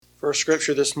First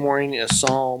scripture this morning is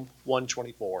Psalm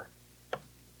 124.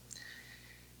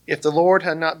 If the Lord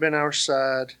had not been our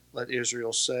side, let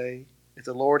Israel say, if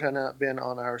the Lord had not been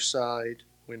on our side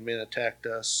when men attacked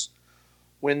us,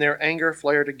 when their anger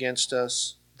flared against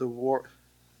us,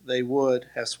 they would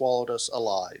have swallowed us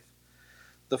alive.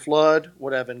 The flood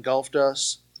would have engulfed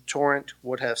us, the torrent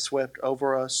would have swept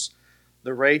over us,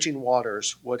 the raging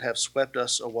waters would have swept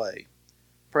us away.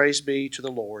 Praise be to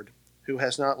the Lord, who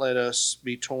has not let us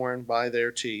be torn by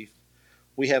their teeth.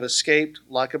 We have escaped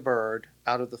like a bird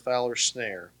out of the fowler's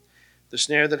snare, the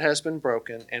snare that has been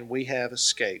broken, and we have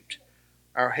escaped.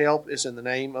 Our help is in the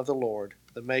name of the Lord,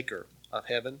 the maker of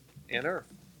heaven and earth.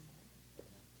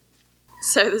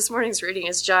 So this morning's reading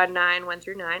is John 9, 1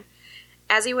 through 9.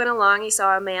 As he went along, he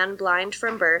saw a man blind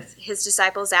from birth. His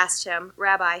disciples asked him,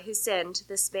 Rabbi, who sinned,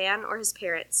 this man or his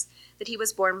parents, that he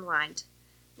was born blind?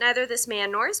 Neither this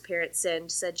man nor his parents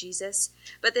sinned, said Jesus,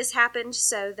 but this happened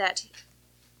so that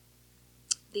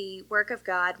the work of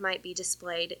God might be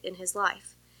displayed in his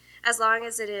life. As long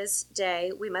as it is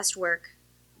day, we must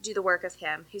do the work of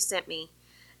him who sent me.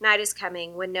 Night is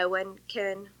coming when no one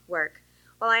can work.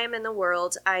 While I am in the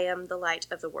world, I am the light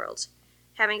of the world.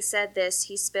 Having said this,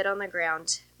 he spit on the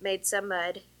ground, made some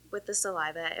mud with the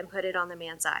saliva, and put it on the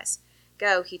man's eyes.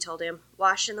 Go, he told him,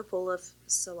 wash in the pool of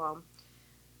Siloam.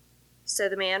 So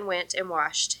the man went and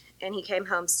washed, and he came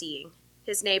home seeing.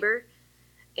 His neighbor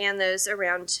and those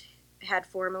around had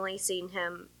formerly seen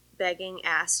him begging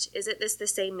asked, Isn't this the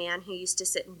same man who used to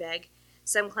sit and beg?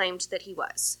 Some claimed that he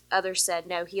was. Others said,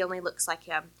 No, he only looks like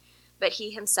him. But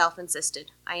he himself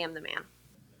insisted, I am the man.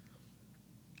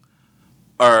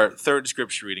 Our third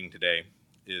scripture reading today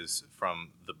is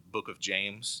from the book of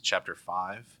James, chapter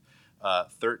 5,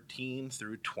 13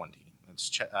 through 20. It's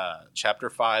chapter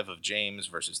 5 of James,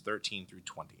 verses 13 through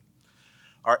 20.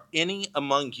 Are any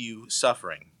among you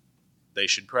suffering? They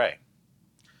should pray.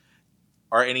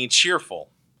 Are any cheerful?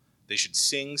 They should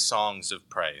sing songs of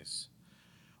praise.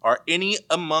 Are any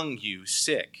among you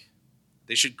sick?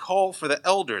 They should call for the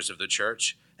elders of the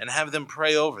church and have them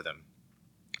pray over them,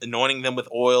 anointing them with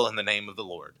oil in the name of the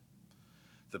Lord.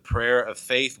 The prayer of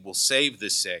faith will save the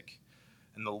sick,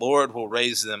 and the Lord will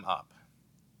raise them up.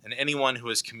 And anyone who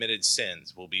has committed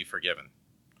sins will be forgiven.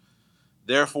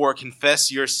 Therefore,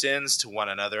 confess your sins to one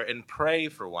another and pray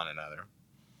for one another,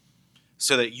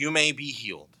 so that you may be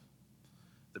healed.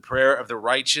 The prayer of the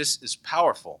righteous is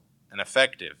powerful and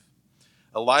effective.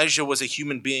 Elijah was a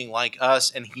human being like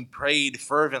us, and he prayed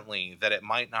fervently that it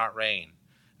might not rain.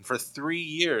 And for 3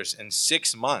 years and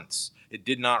 6 months, it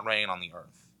did not rain on the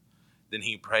earth. Then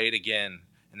he prayed again,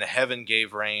 and the heaven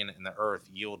gave rain, and the earth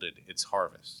yielded its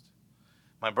harvest.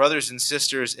 My brothers and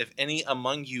sisters, if any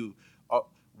among you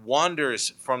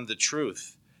wanders from the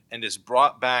truth and is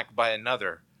brought back by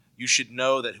another, you should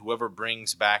know that whoever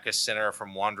brings back a sinner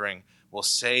from wandering will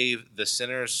save the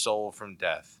sinner's soul from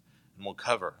death and will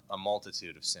cover a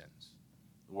multitude of sins.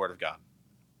 The Word of God.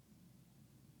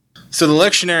 So the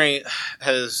lectionary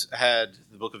has had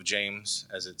the book of James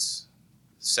as its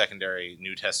secondary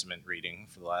New Testament reading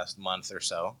for the last month or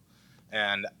so.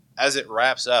 And as it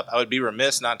wraps up, I would be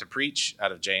remiss not to preach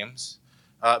out of James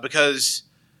because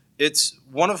it's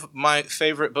one of my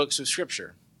favorite books of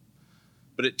Scripture.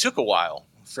 But it took a while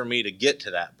for me to get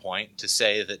to that point to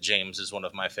say that James is one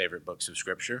of my favorite books of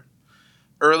Scripture.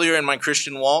 Earlier in my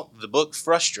Christian walk, the book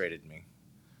frustrated me.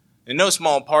 In no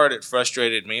small part, it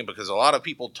frustrated me because a lot of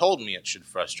people told me it should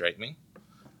frustrate me.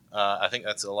 I think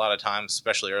that's a lot of times,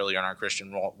 especially earlier in our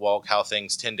Christian walk, how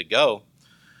things tend to go.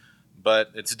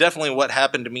 But it's definitely what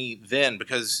happened to me then,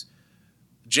 because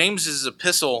James's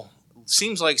epistle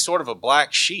seems like sort of a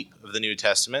black sheep of the New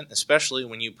Testament, especially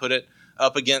when you put it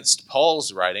up against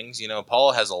Paul's writings. You know,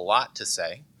 Paul has a lot to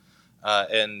say,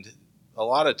 and a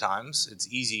lot of times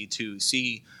it's easy to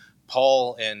see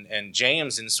Paul and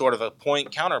James in sort of a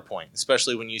point-counterpoint,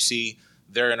 especially when you see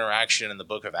their interaction in the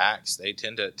book of Acts. They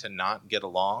tend to not get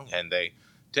along, and they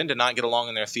tend to not get along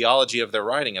in their theology of their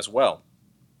writing as well.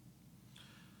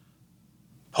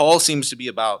 Paul seems to be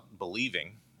about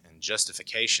believing and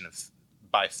justification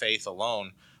by faith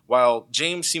alone, while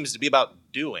James seems to be about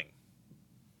doing.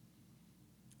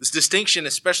 This distinction,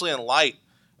 especially in light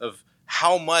of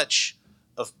how much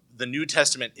of the New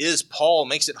Testament is Paul,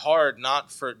 makes it hard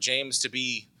not for James to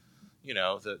be,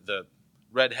 the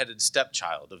red-headed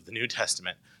stepchild of the New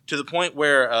Testament, to the point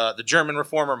where the German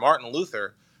reformer Martin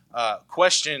Luther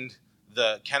questioned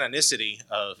the canonicity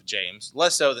of James,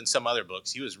 less so than some other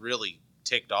books. He was really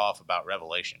ticked off about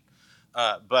Revelation.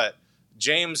 But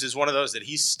James is one of those that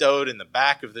he stowed in the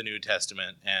back of the New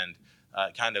Testament, and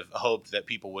kind of hoped that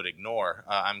people would ignore.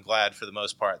 I'm glad for the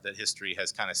most part that history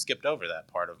has kind of skipped over that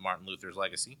part of Martin Luther's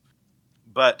legacy.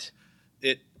 But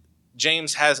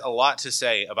James has a lot to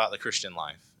say about the Christian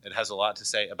life. It has a lot to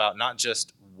say about not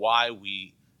just why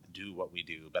we do what we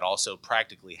do, but also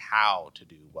practically how to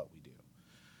do what we do.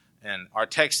 And our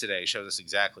text today shows us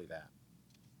exactly that.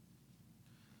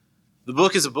 The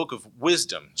book is a book of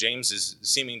wisdom. James is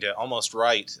seeming to almost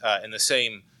write in the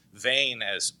same vein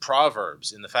as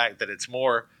Proverbs, in the fact that it's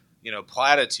more,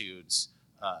 platitudes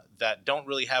that don't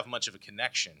really have much of a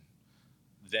connection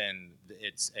than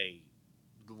it's a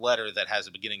letter that has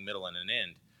a beginning, middle, and an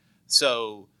end.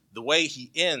 So the way he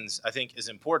ends, I think, is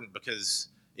important, because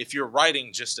if you're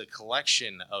writing just a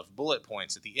collection of bullet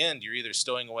points at the end, you're either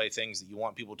stowing away things that you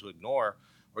want people to ignore,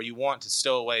 or you want to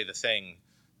stow away the thing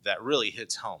that really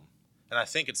hits home. And I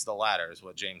think it's the latter is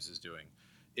what James is doing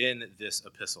in this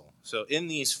epistle. So in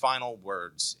these final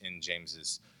words in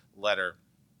James's letter,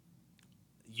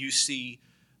 you see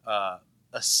a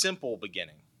simple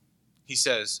beginning. He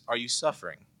says, "Are you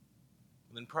suffering?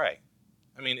 Then pray."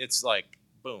 I mean, it's like,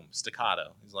 boom,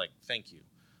 staccato. He's like, "Thank you."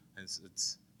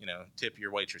 It's tip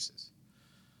your waitresses.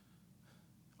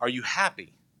 "Are you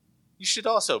happy? You should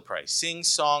also pray. Sing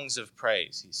songs of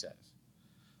praise," he says.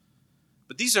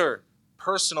 But these are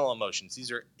personal emotions.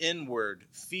 These are inward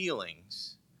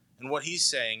feelings. And what he's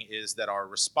saying is that our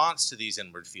response to these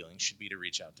inward feelings should be to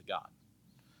reach out to God.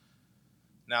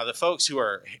 Now, the folks who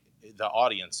are the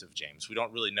audience of James, we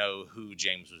don't really know who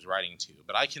James was writing to,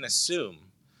 but I can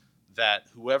assume that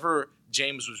whoever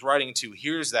James was writing to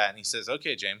hears that and he says,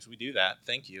 "Okay, James, we do that.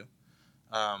 Thank you.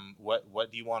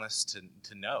 What do you want us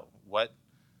to know? What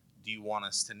do you want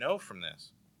us to know from this?"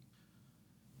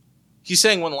 He's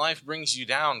saying when life brings you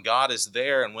down, God is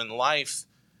there. And when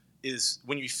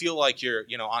you feel like you're,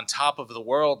 on top of the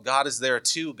world, God is there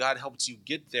too. God helps you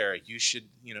get there. You should,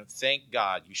 thank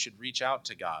God. You should reach out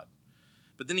to God.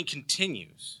 But then he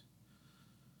continues.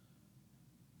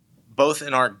 Both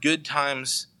in our good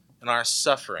times and our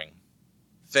suffering,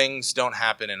 things don't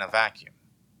happen in a vacuum.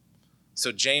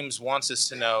 So James wants us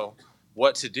to know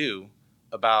what to do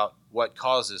about what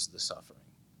causes the suffering.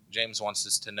 James wants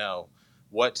us to know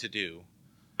what to do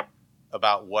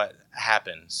about what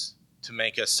happens to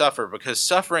make us suffer, because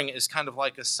suffering is kind of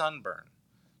like a sunburn.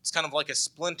 It's kind of like a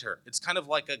splinter. It's kind of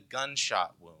like a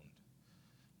gunshot wound.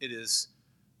 It is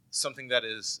something that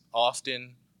is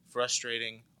often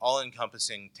frustrating,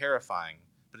 all-encompassing, terrifying,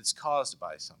 but it's caused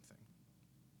by something.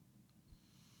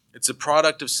 It's a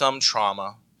product of some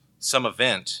trauma, some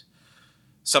event,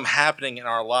 some happening in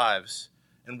our lives,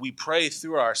 and we pray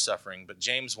through our suffering, but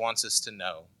James wants us to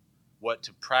know what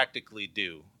to practically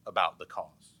do about the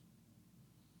cause.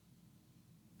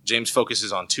 James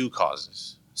focuses on two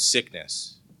causes: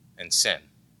 sickness and sin.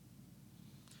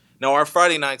 Now, our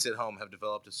Friday nights at home have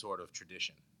developed a sort of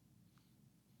tradition.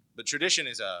 But tradition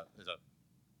is a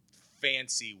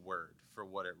fancy word for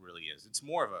what it really is. It's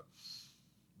more of a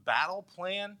battle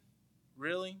plan,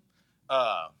 really.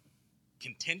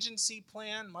 Contingency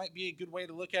plan might be a good way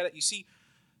to look at it. You see,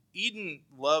 Eden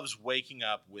loves waking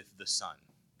up with the sun.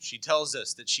 She tells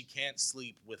us that she can't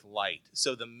sleep with light.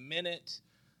 So the minute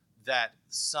that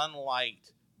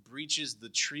sunlight breaches the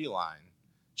tree line,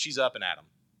 she's up and at 'em.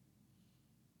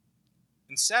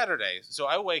 And Saturdays, so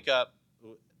I wake up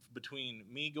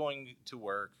between me going to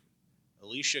work,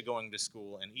 Alicia going to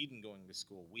school, and Eden going to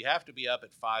school. We have to be up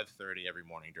at 5:30 every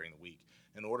morning during the week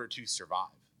in order to survive.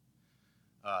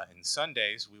 And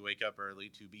Sundays, we wake up early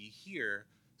to be here.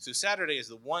 So Saturday is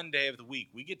the one day of the week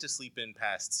we get to sleep in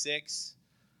past 6,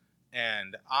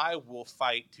 and I will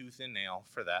fight tooth and nail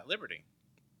for that liberty.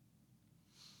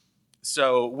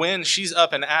 So when she's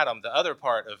up and at 'em, the other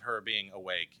part of her being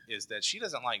awake is that she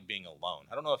doesn't like being alone.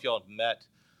 I don't know if y'all have met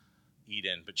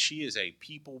Eden, but she is a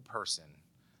people person.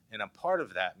 And a part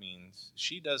of that means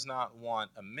she does not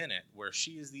want a minute where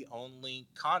she is the only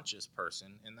conscious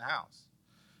person in the house.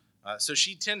 So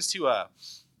she tends to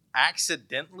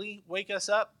accidentally wake us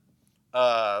up.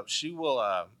 She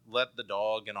will let the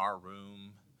dog in our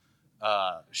room.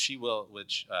 She will,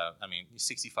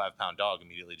 65-pound dog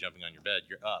immediately jumping on your bed,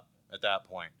 you're up at that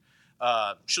point.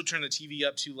 She'll turn the TV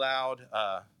up too loud.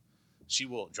 She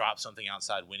will drop something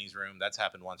outside Winnie's room. That's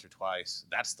happened once or twice.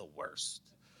 That's the worst.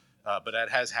 But that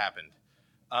has happened.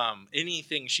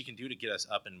 Anything she can do to get us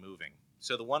up and moving.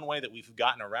 So the one way that we've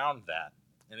gotten around that,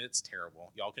 and it's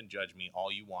terrible, y'all can judge me all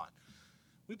you want,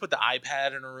 we put the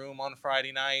iPad in a room on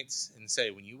Friday nights and say,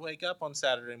 when you wake up on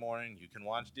Saturday morning, you can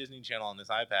watch Disney Channel on this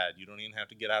iPad. You don't even have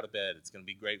to get out of bed. It's going to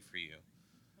be great for you.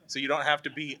 So you don't have to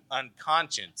be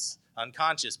unconscious,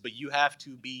 but you have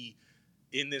to be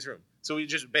in this room. So we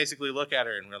just basically look at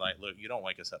her and we're like, look, you don't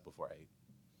wake us up before 8.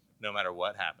 No matter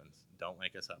what happens, don't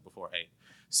wake us up before 8.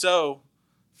 So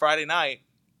Friday night,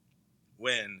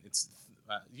 when it's,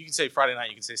 you can say Friday night,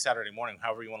 you can say Saturday morning,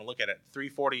 however you want to look at it,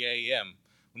 3:40 a.m.,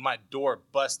 when my door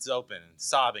busts open and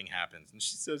sobbing happens. And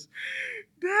she says,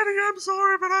 Daddy, I'm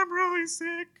sorry, but I'm really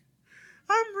sick.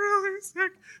 I'm really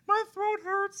sick. My throat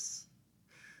hurts.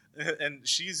 And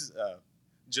she's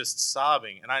just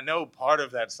sobbing. And I know part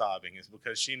of that sobbing is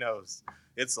because she knows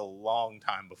it's a long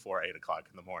time before 8 o'clock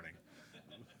in the morning.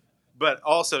 But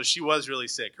also, she was really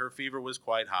sick. Her fever was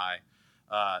quite high.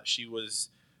 She's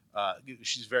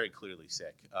very clearly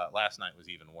sick. Last night was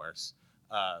even worse.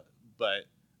 But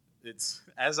it's,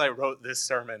 as I wrote this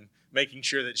sermon, making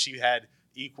sure that she had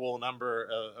equal number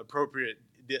appropriate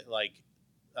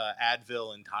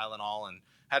Advil and Tylenol and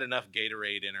had enough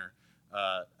Gatorade in her.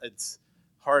 It's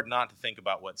hard not to think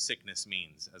about what sickness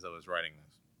means as I was writing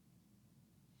this.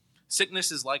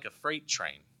 Sickness is like a freight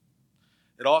train.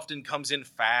 It often comes in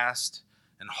fast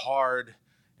and hard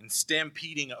and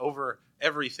stampeding over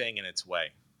everything in its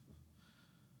way.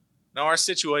 Now, our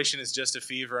situation is just a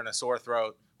fever and a sore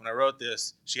throat. When I wrote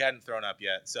this, she hadn't thrown up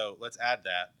yet, so let's add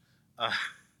that.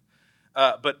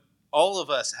 But all of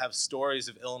us have stories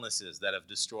of illnesses that have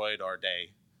destroyed our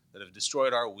day, that have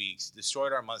destroyed our weeks,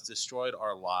 destroyed our months, destroyed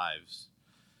our lives.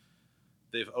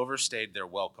 They've overstayed their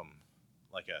welcome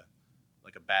like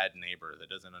a bad neighbor that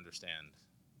doesn't understand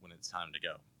when it's time to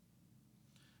go.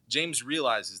 James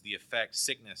realizes the effect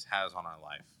sickness has on our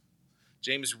life.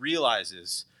 James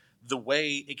realizes the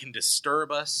way it can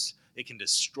disturb us, it can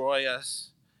destroy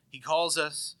us. He calls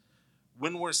us,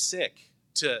 when we're sick,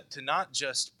 to not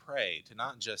just pray, to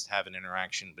not just have an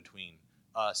interaction between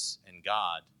us and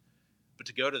God, but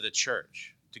to go to the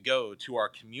church, to go to our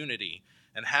community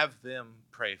and have them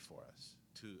pray for us,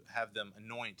 to have them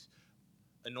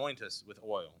anoint us with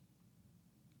oil.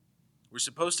 We're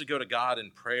supposed to go to God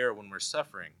in prayer when we're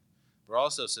suffering. We're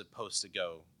also supposed to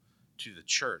go to the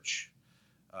church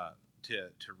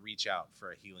to reach out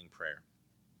for a healing prayer.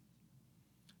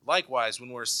 Likewise,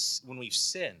 when we've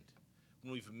sinned,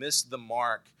 when we've missed the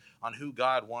mark on who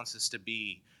God wants us to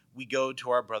be, we go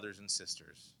to our brothers and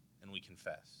sisters and we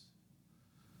confess.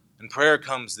 And prayer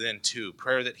comes then too,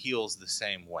 prayer that heals the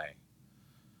same way.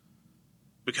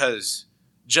 Because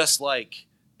just like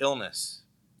illness,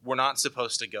 we're not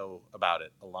supposed to go about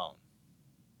it alone.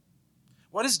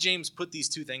 Why does James put these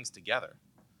two things together?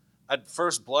 At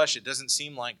first blush, it doesn't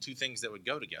seem like two things that would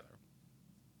go together.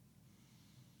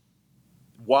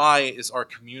 Why is our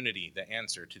community the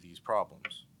answer to these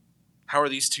problems? How are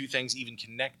these two things even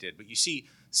connected? But you see,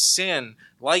 sin,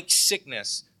 like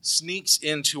sickness, sneaks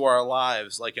into our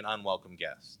lives like an unwelcome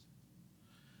guest.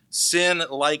 Sin,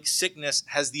 like sickness,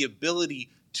 has the ability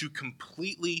to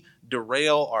completely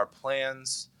derail our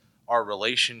plans, our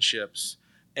relationships,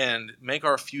 and make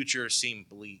our future seem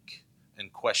bleak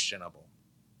and questionable.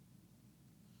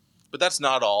 But that's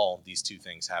not all these two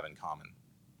things have in common.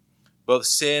 Both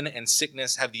sin and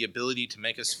sickness have the ability to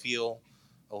make us feel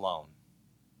alone.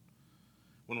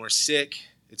 When we're sick,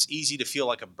 it's easy to feel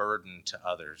like a burden to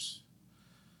others.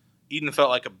 Eden felt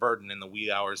like a burden in the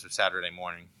wee hours of Saturday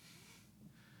morning.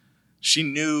 She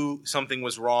knew something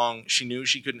was wrong. She knew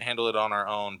she couldn't handle it on her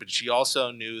own, but she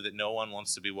also knew that no one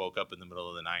wants to be woke up in the middle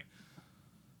of the night.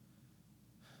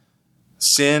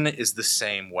 Sin is the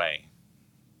same way.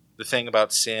 The thing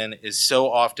about sin is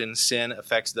so often sin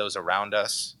affects those around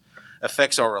us,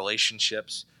 affects our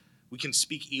relationships. We can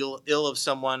speak ill of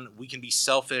someone. We can be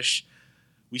selfish.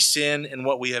 We sin in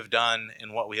what we have done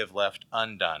and what we have left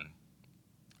undone.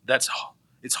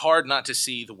 It's hard not to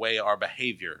see the way our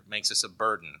behavior makes us a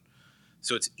burden,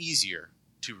 so it's easier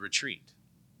to retreat.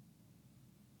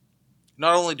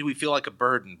 Not only do we feel like a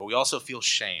burden, but we also feel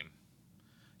shame.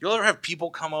 You'll ever have people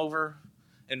come over,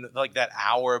 and like that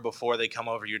hour before they come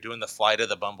over, you're doing the flight of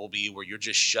the bumblebee where you're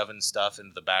just shoving stuff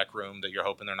into the back room that you're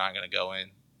hoping they're not going to go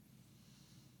in?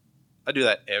 I do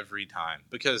that every time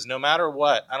because no matter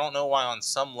what, I don't know why on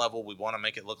some level we want to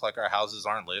make it look like our houses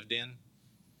aren't lived in.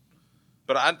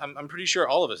 But I'm pretty sure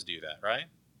all of us do that, right?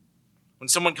 When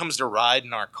someone comes to ride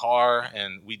in our car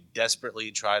and we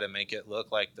desperately try to make it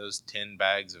look like those 10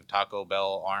 bags of Taco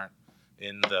Bell aren't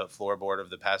in the floorboard of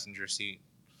the passenger seat.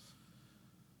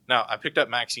 Now, I picked up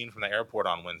Maxine from the airport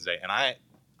on Wednesday, and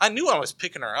I knew I was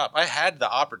picking her up. I had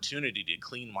the opportunity to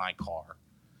clean my car.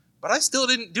 But I still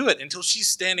didn't do it until she's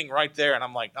standing right there, and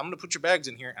I'm like, I'm going to put your bags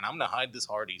in here, and I'm going to hide this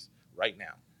Hardee's right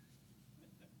now.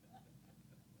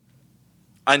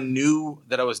 I knew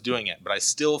that I was doing it, but I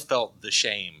still felt the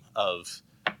shame of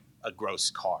a gross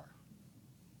car.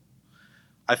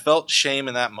 I felt shame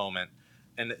in that moment,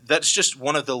 And that's just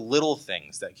one of the little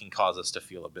things that can cause us to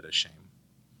feel a bit of shame.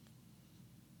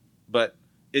 But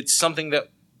it's something that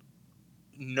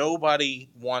nobody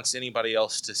wants anybody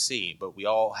else to see, but we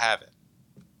all have it.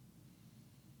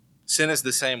 Sin is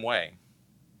the same way.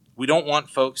 We don't want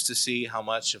folks to see how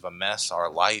much of a mess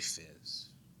our life is.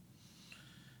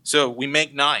 So we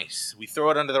make nice. We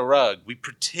throw it under the rug. We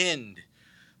pretend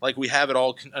like we have it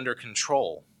all under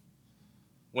control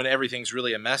when everything's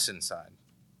really a mess inside.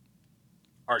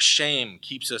 Our shame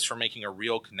keeps us from making a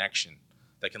real connection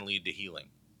that can lead to healing.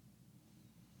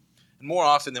 And more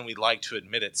often than we'd like to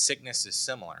admit it, sickness is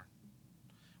similar.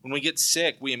 When we get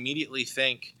sick, we immediately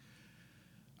think,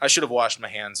 I should have washed my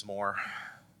hands more.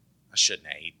 I shouldn't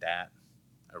have ate that.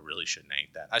 I really shouldn't have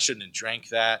ate that. I shouldn't have drank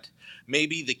that.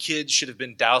 Maybe the kids should have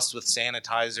been doused with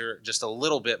sanitizer just a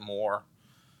little bit more.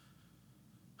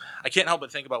 I can't help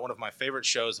but think about one of my favorite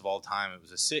shows of all time. It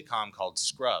was a sitcom called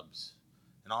Scrubs.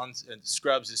 And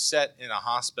Scrubs is set in a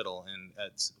hospital, and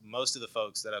it's, most of the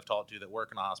folks that I've talked to that work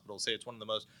in a hospital say it's one of the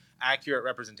most accurate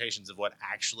representations of what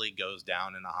actually goes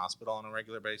down in a hospital on a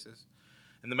regular basis.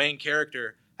 And the main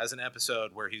character has an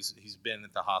episode where he's been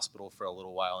at the hospital for a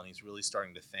little while, and he's really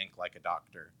starting to think like a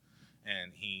doctor.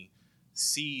 And he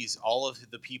sees all of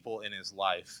the people in his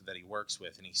life that he works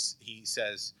with, and he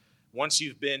says, once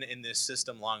you've been in this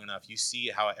system long enough, you see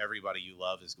how everybody you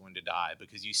love is going to die,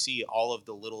 because you see all of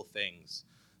the little things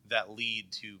that lead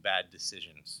to bad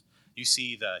decisions. You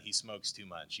see he smokes too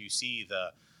much. You see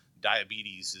the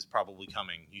diabetes is probably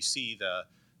coming. You see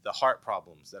the heart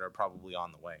problems that are probably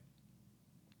on the way.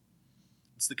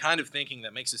 It's the kind of thinking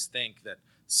that makes us think that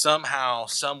somehow,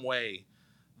 some way,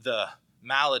 the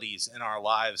maladies in our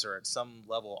lives are at some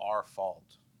level our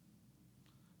fault.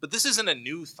 But this isn't a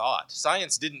new thought.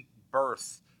 Science didn't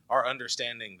birth our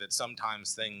understanding that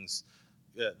sometimes things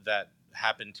that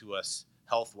happen to us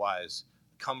health-wise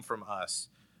come from us.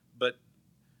 But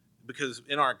because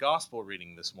in our gospel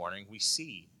reading this morning, we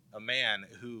see a man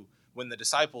who, when the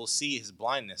disciples see his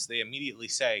blindness, they immediately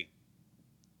say,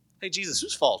 hey, Jesus,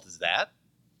 whose fault is that?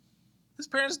 His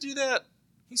parents do that?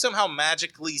 He somehow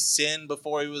magically sinned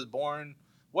before he was born?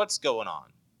 What's going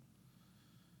on?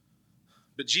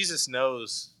 But Jesus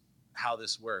knows how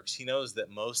this works. He knows that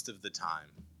most of the time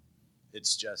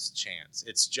it's just chance.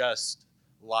 It's just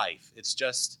life. It's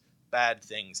just bad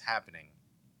things happening.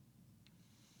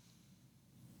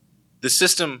 The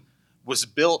system was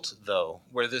built, though,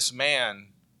 where this man,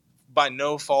 by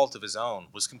no fault of his own,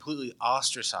 was completely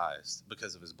ostracized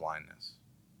because of his blindness.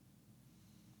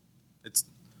 It's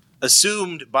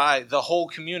assumed by the whole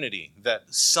community that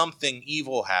something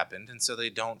evil happened, and so they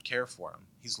don't care for him.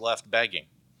 He's left begging.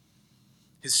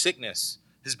 His sickness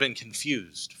has been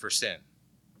confused for sin.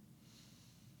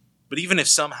 But even if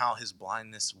somehow his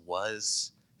blindness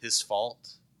was his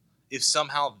fault, if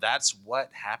somehow that's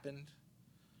what happened,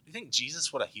 do you think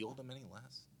Jesus would have healed him any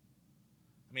less?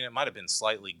 I mean, it might have been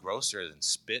slightly grosser than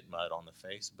spit mud on the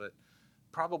face, but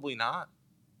probably not.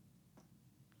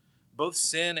 Both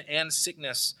sin and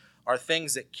sickness are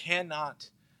things that cannot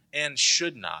and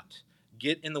should not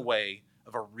get in the way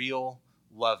of a real,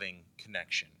 loving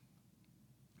connection.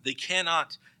 They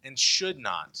cannot and should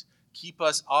not keep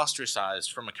us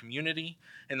ostracized from a community,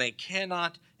 and they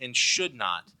cannot and should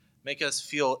not make us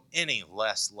feel any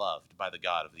less loved by the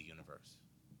God of the universe.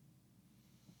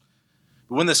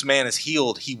 But when this man is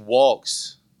healed, he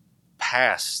walks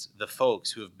past the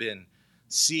folks who have been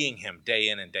seeing him day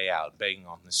in and day out, begging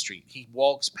on the street. He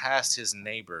walks past his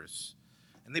neighbors,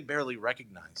 and they barely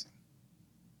recognize him.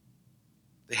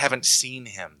 They haven't seen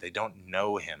him. They don't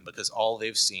know him, because all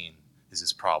they've seen is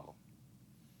his problem.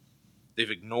 They've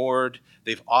ignored,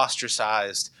 they've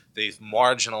ostracized, they've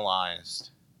marginalized.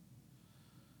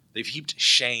 They've heaped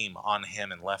shame on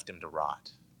him and left him to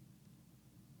rot.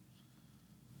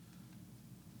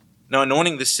 Now,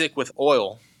 anointing the sick with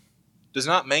oil does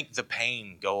not make the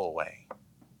pain go away.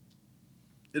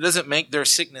 It doesn't make their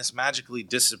sickness magically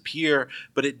disappear,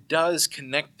 but it does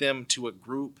connect them to a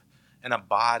group and a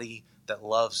body that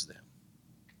loves them.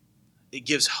 It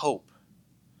gives hope.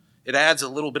 It adds a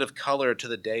little bit of color to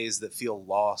the days that feel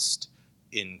lost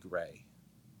in gray.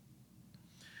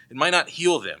 It might not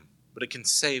heal them, but it can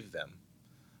save them.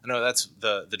 I know that's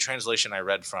the translation I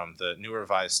read from, the New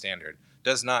Revised Standard,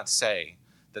 does not say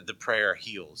that the prayer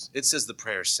heals. It says the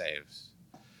prayer saves,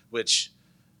 which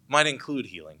might include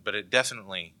healing, but it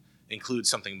definitely includes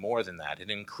something more than that. It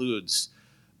includes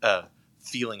a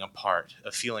feeling apart,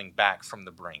 a feeling back from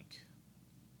the brink.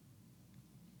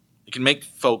 It can make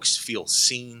folks feel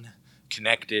seen,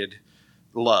 connected,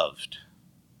 loved.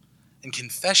 And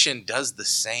confession does the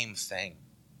same thing.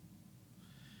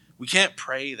 We can't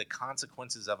pray the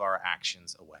consequences of our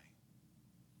actions away.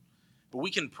 But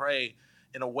we can pray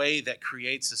in a way that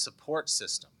creates a support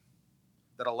system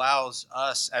that allows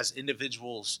us as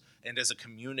individuals and as a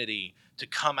community to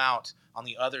come out on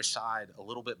the other side a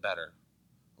little bit better,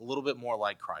 a little bit more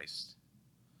like Christ.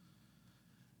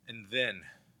 And then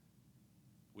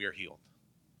we are healed.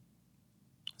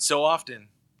 So often,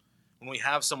 when we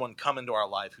have someone come into our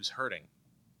life who's hurting,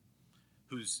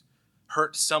 who's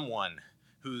hurt someone,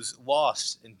 who's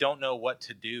lost and don't know what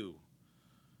to do,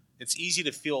 it's easy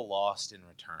to feel lost in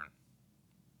return.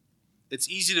 It's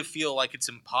easy to feel like it's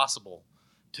impossible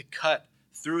to cut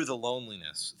through the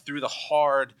loneliness, through the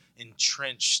hard,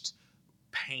 entrenched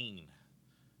pain,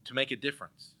 to make a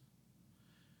difference.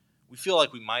 We feel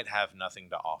like we might have nothing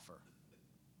to offer,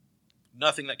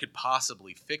 nothing that could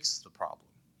possibly fix the problem.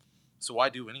 So why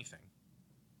do anything?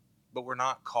 But we're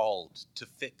not called to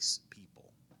fix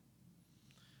people.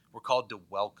 We're called to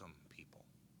welcome people.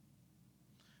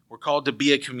 We're called to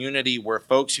be a community where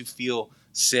folks who feel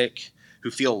sick,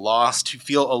 who feel lost, who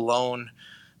feel alone,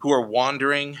 who are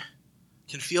wandering,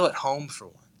 can feel at home for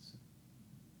once.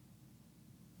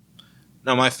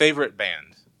 Now, my favorite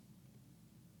band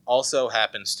also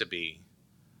happens to be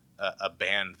a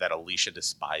band that Alicia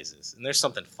despises. And there's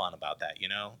something fun about that, you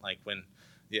know? Like when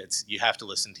you have to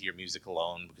listen to your music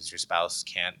alone because your spouse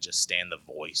can't just stand the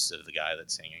voice of the guy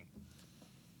that's singing.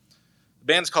 The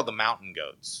band's called the Mountain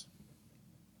Goats.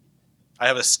 I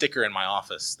have a sticker in my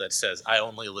office that says, "I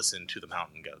only listen to the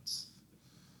Mountain Goats."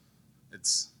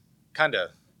 There's kind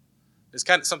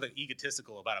of something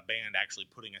egotistical about a band actually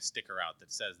putting a sticker out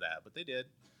that says that, but they did.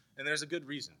 And there's a good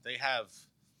reason. They have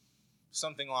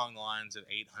something along the lines of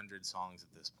 800 songs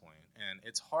at this point, and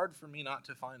it's hard for me not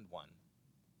to find one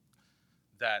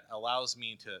that allows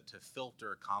me to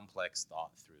filter complex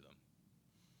thought through them.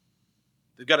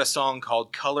 They've got a song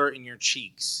called "Color in Your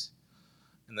Cheeks,"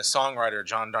 and the songwriter,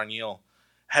 John Darnielle,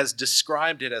 has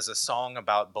described it as a song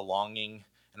about belonging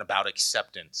and about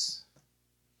acceptance.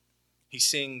 He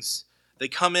sings, "They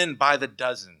come in by the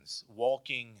dozens,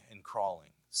 walking and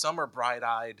crawling. Some are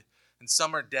bright-eyed, and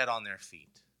some are dead on their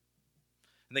feet.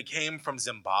 And they came from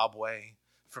Zimbabwe,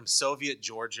 from Soviet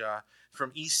Georgia,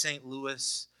 from East St.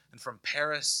 Louis, and from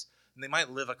Paris, and they might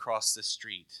live across the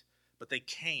street. But they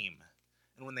came,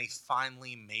 and when they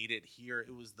finally made it here,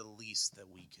 it was the least that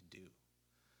we could do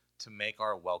to make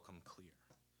our welcome clear.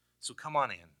 So come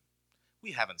on in.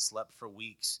 We haven't slept for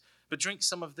weeks, but drink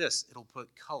some of this. It'll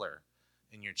put color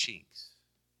in your cheeks."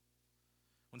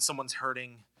 When someone's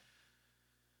hurting,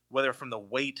 whether from the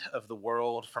weight of the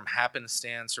world, from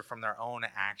happenstance, or from their own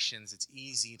actions, it's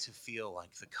easy to feel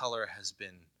like the color has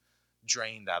been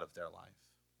drained out of their life.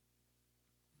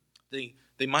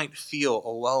 They might feel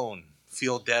alone,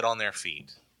 feel dead on their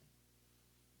feet.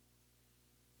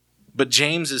 But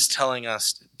James is telling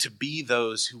us to be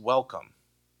those who welcome.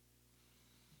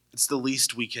 It's the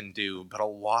least we can do, but a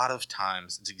lot of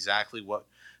times it's exactly what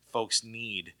folks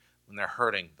need when they're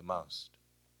hurting the most.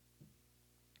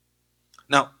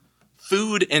 Now,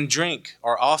 food and drink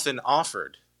are often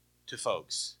offered to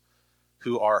folks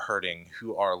who are hurting,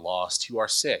 who are lost, who are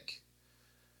sick,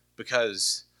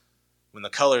 because when the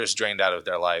color is drained out of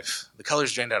their life, the color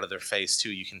is drained out of their face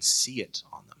too. You can see it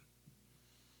on them.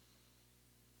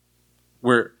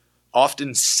 We're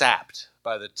often sapped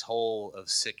by the toll of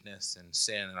sickness and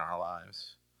sin in our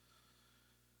lives.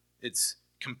 It's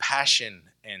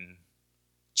compassion and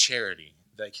charity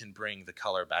that can bring the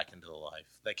color back into the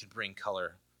life, that can bring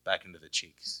color back into the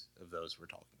cheeks of those we're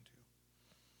talking to.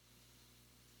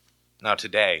 Now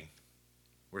today,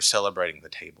 we're celebrating the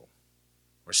table.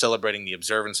 We're celebrating the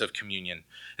observance of communion.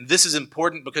 And this is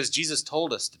important because Jesus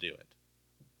told us to do it.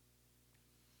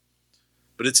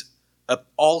 But it's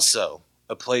also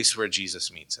a place where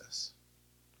Jesus meets us.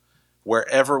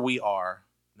 Wherever we are,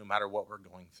 no matter what we're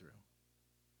going through,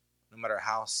 no matter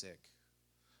how sick,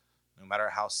 no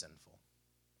matter how sinful,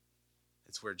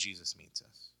 it's where Jesus meets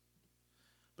us.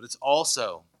 But it's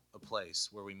also a place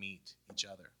where we meet each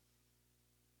other.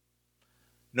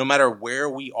 No matter where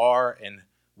we are and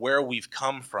where we've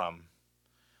come from,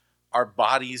 our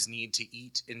bodies need to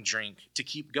eat and drink to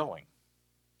keep going.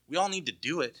 We all need to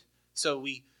do it, so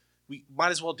we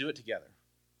might as well do it together.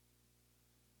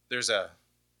 There's a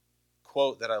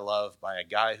quote that I love by a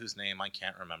guy whose name I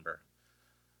can't remember.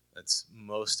 That's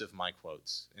most of my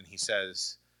quotes. And he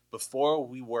says, "Before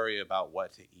we worry about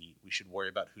what to eat, we should worry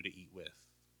about who to eat with."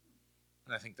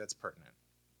 And I think that's pertinent.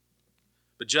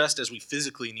 But just as we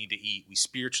physically need to eat, we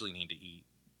spiritually need to eat.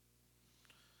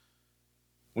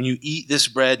 When you eat this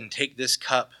bread and take this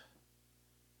cup,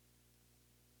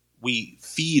 we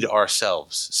feed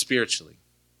ourselves spiritually.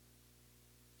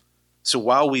 So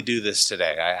while we do this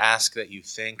today, I ask that you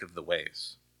think of the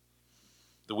ways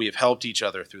that we have helped each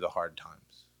other through the hard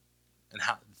times, and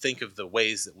think of the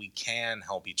ways that we can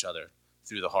help each other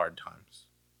through the hard times.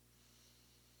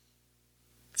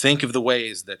 Think of the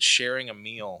ways that sharing a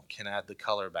meal can add the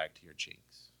color back to your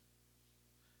cheeks.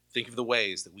 Think of the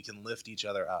ways that we can lift each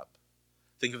other up.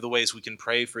 Think of the ways we can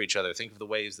pray for each other. Think of the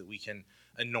ways that we can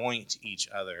anoint each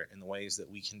other, and the ways that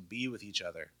we can be with each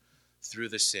other through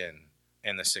the sin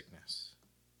and the sickness.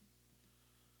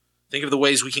 Think of the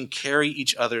ways we can carry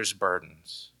each other's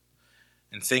burdens,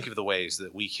 and think of the ways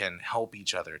that we can help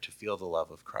each other to feel the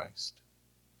love of Christ.